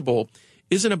coachable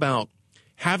isn't about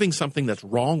having something that's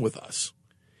wrong with us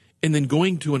and then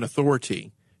going to an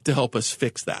authority to help us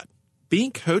fix that.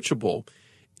 Being coachable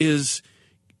is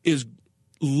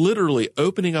literally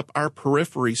opening up our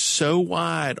periphery so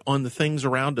wide on the things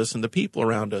around us and the people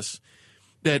around us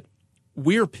that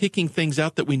we're picking things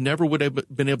out that we never would have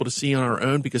been able to see on our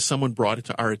own because someone brought it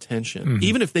to our attention, mm-hmm.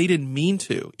 even if they didn't mean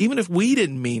to, even if we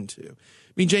didn't mean to.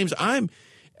 I mean, James,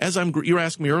 you were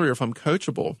asking me earlier if I'm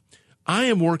coachable. I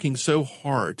am working so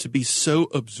hard to be so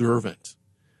observant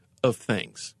of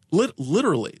things.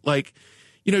 Literally, like,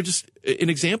 just an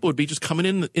example would be just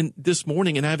coming in this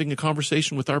morning and having a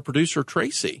conversation with our producer,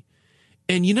 Tracy.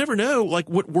 And you never know, like,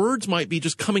 what words might be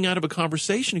just coming out of a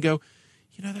conversation and go,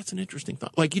 that's an interesting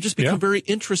thought. Like, you just become very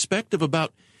introspective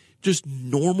about just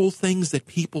normal things that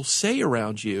people say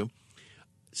around you.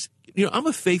 I'm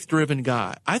a faith-driven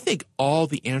guy. I think all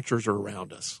the answers are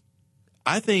around us.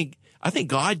 I think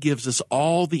God gives us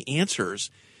all the answers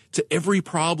to every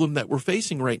problem that we're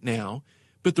facing right now.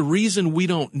 But the reason we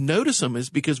don't notice them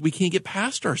is because we can't get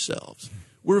past ourselves.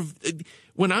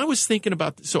 When I was thinking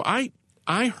about, so I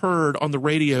heard on the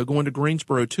radio going to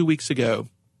Greensboro 2 weeks ago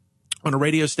on a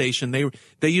radio station,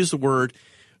 they used the word,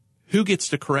 who gets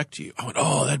to correct you? I went,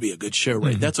 that'd be a good show,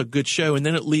 right? Mm-hmm. That's a good show. And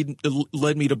then it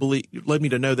led me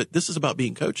to know that this is about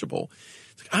being coachable.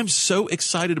 I'm so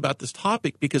excited about this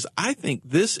topic because I think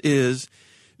this is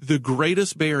the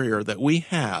greatest barrier that we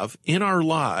have in our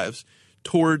lives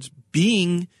towards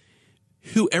being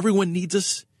who everyone needs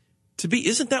us to be.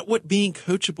 Isn't that what being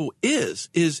coachable is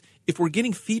if we're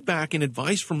getting feedback and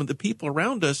advice from the people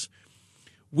around us,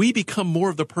 we become more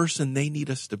of the person they need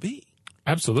us to be.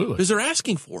 Absolutely. Because they're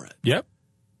asking for it. Yep.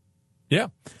 Yeah.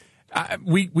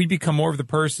 We become more of the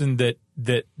person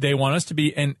that they want us to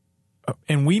be.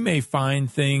 And we may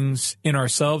find things in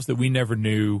ourselves that we never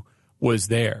knew was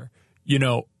there.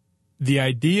 The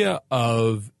idea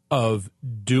of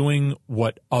doing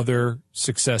what other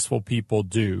successful people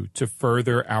do to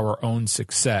further our own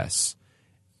success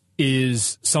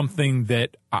is something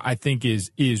that I think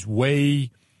is way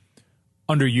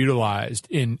underutilized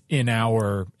in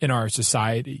our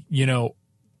society.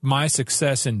 My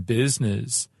success in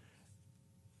business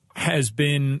has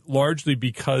been largely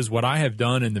because what I have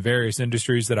done in the various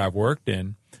industries that I've worked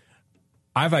in,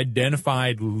 I've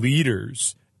identified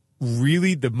leaders,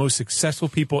 really the most successful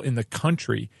people in the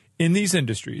country in these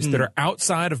industries that are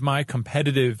outside of my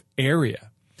competitive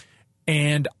area.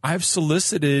 And I've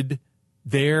solicited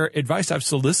their advice. I've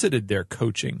solicited their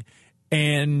coaching.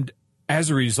 And as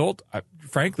a result,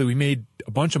 frankly, we made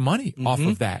a bunch of money off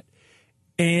of that.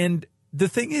 And the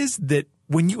thing is that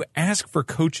when you ask for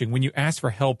coaching, when you ask for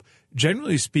help,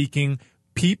 generally speaking,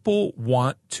 people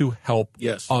want to help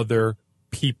other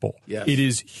people. Yes. It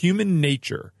is human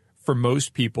nature for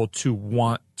most people to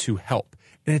want to help.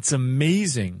 And it's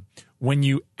amazing when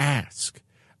you ask.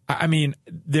 I mean,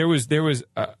 there was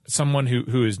someone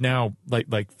who is now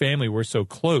like family, we're so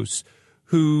close,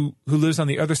 who lives on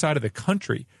the other side of the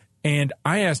country. And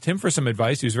I asked him for some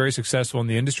advice. He was very successful in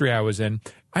the industry I was in.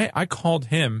 I called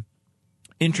him,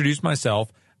 introduced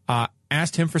myself,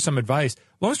 asked him for some advice.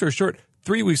 Long story short,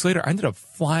 3 weeks later, I ended up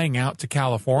flying out to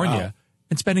California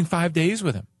and spending 5 days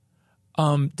with him.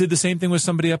 Did the same thing with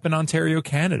somebody up in Ontario,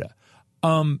 Canada.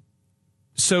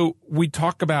 So we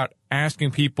talk about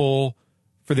asking people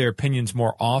for their opinions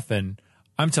more often.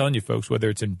 I'm telling you, folks, whether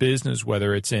it's in business,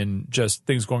 whether it's in just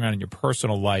things going on in your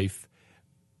personal life,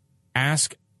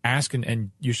 ask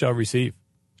and you shall receive.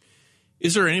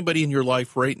 Is there anybody in your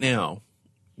life right now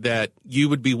that you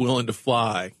would be willing to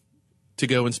fly to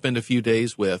go and spend a few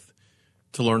days with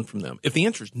to learn from them? If the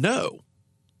answer is no,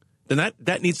 then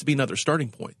that needs to be another starting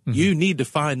point. Mm-hmm. You need to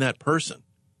find that person,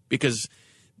 because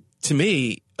to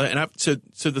me, so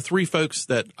the three folks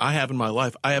that I have in my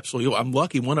life, I'm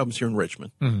lucky one of them's here in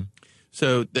Richmond. Mm-hmm.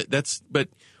 So but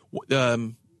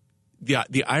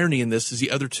the irony in this is the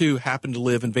other two happen to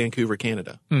live in Vancouver,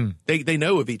 Canada. Mm. They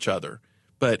know of each other,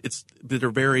 but they're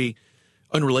very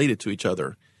unrelated to each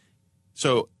other.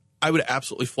 So I would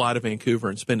absolutely fly to Vancouver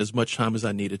and spend as much time as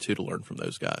I needed to learn from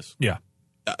those guys. Yeah.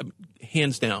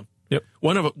 Hands down. Yep.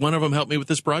 One of them helped me with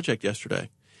this project yesterday.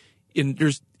 And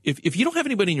if you don't have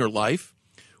anybody in your life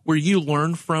where you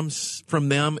learn from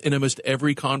them in almost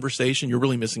every conversation, you're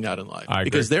really missing out in life. I agree.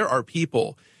 Because there are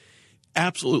people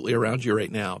absolutely around you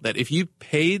right now that if you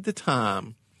paid the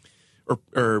time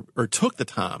or took the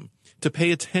time to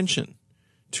pay attention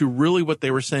to really what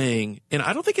they were saying, and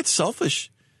I don't think it's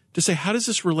selfish to say, how does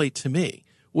this relate to me?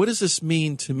 What does this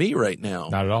mean to me right now?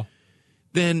 Not at all.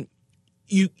 Then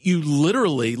you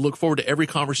literally look forward to every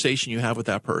conversation you have with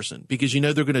that person, because you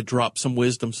know they're going to drop some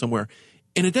wisdom somewhere.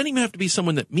 And it doesn't even have to be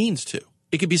someone that means to.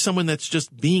 It could be someone that's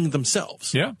just being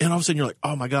themselves. Yeah. And all of a sudden you're like,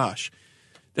 oh my gosh,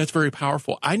 that's very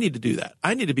powerful. I need to do that.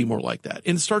 I need to be more like that.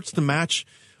 And it starts to match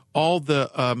all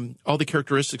the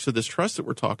characteristics of this trust that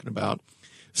we're talking about.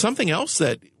 Something else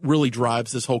that really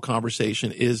drives this whole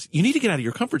conversation is you need to get out of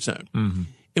your comfort zone. Mm-hmm.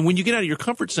 And when you get out of your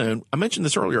comfort zone, I mentioned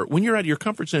this earlier, when you're out of your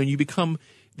comfort zone, you become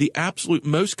the absolute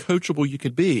most coachable you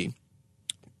could be.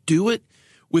 Do it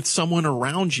with someone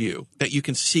around you that you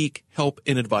can seek help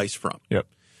and advice from. Yep.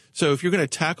 So if you're going to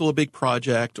tackle a big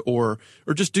project or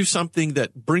just do something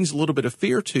that brings a little bit of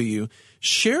fear to you,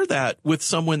 share that with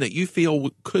someone that you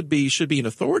feel should be an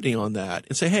authority on that,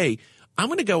 and say, hey, I'm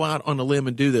going to go out on a limb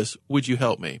and do this. Would you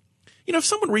help me? You know, if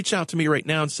someone reached out to me right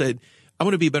now and said, I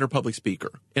want to be a better public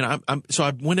speaker, and so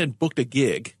I went and booked a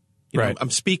gig. Right. I'm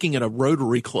speaking at a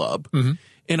Rotary Club, mm-hmm.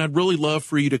 and I'd really love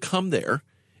for you to come there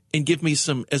and give me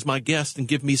as my guest and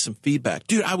give me some feedback.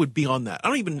 Dude, I would be on that. I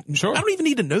don't even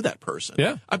need to know that person.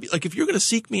 Yeah. I'd be like, if you're going to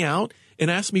seek me out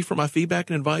and ask me for my feedback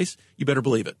and advice, you better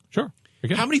believe it. Sure.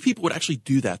 Okay. How many people would actually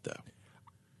do that though?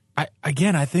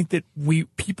 I think that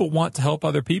people want to help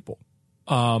other people.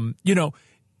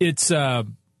 It's, I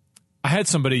had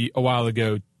somebody a while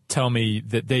ago tell me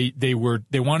that they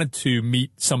wanted to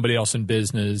meet somebody else in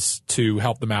business to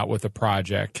help them out with a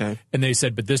project. Okay. And they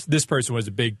said, but this person was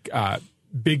a big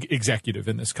executive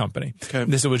in this company. Okay.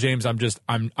 And they said, well, James,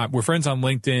 we're friends on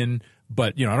LinkedIn,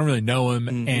 but I don't really know him.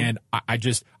 Mm-hmm. And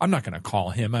I'm not going to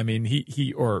call him. I mean,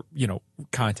 he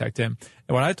contact him.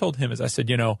 And what I told him is I said,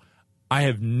 I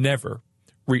have never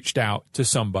reached out to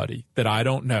somebody that I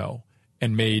don't know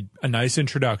and made a nice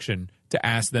introduction to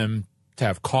ask them to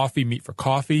have coffee, meet for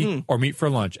coffee or meet for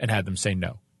lunch, and had them say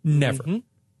no. Never.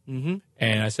 Mm-hmm. Mm-hmm.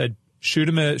 And I said, shoot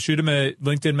him a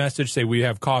LinkedIn message, say, will you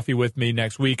have coffee with me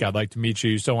next week? I'd like to meet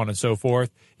you, so on and so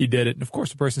forth. He did it. And of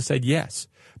course the person said yes,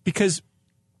 because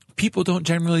people don't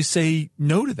generally say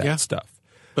no to that stuff.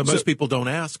 But most people don't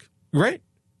ask. Right.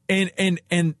 And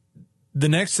the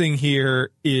next thing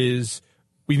here is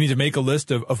we need to make a list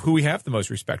of who we have the most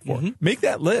respect for. Mm-hmm. Make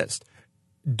that list.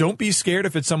 Don't be scared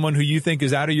if it's someone who you think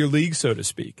is out of your league, so to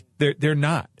speak. They're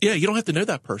not. Yeah, you don't have to know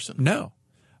that person. No.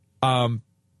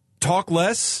 Talk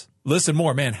less, listen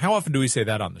more. Man, how often do we say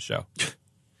that on the show?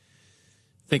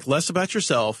 Think less about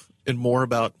yourself and more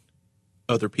about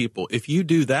other people. If you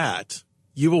do that,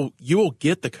 you will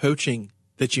get the coaching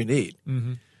that you need.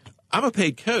 Mm-hmm. I'm a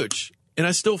paid coach, and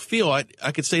I still feel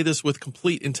I could say this with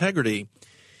complete integrity.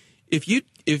 If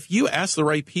you ask the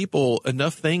right people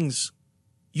enough things,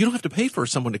 you don't have to pay for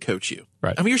someone to coach you.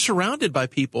 Right. I mean, you're surrounded by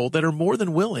people that are more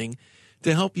than willing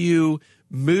to help you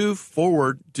move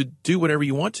forward to do whatever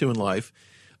you want to in life.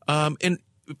 And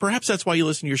perhaps that's why you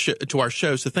listen to our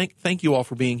show. So thank you all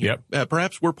for being here. Yep.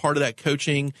 Perhaps we're part of that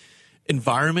coaching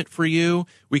environment for you.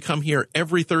 We come here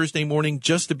every Thursday morning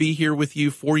just to be here with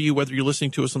you, for you, whether you're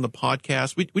listening to us on the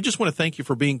podcast. We just want to thank you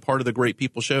for being part of the Great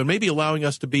People Show and maybe allowing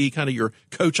us to be kind of your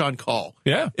coach on call,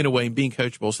 in a way, and being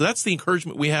coachable. So that's the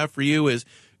encouragement we have for you is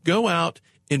go out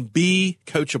and be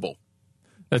coachable.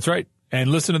 That's right. And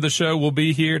listen to the show. We'll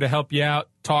be here to help you out,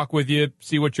 talk with you,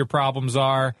 see what your problems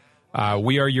are.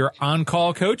 We are your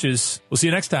on-call coaches. We'll see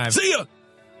you next time. See ya!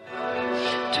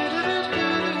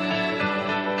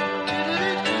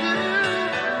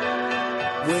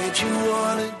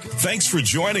 Thanks for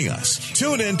joining us.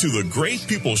 Tune in to the Great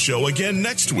People Show again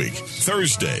next week,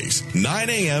 Thursdays, 9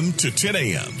 a.m. to 10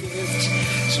 a.m.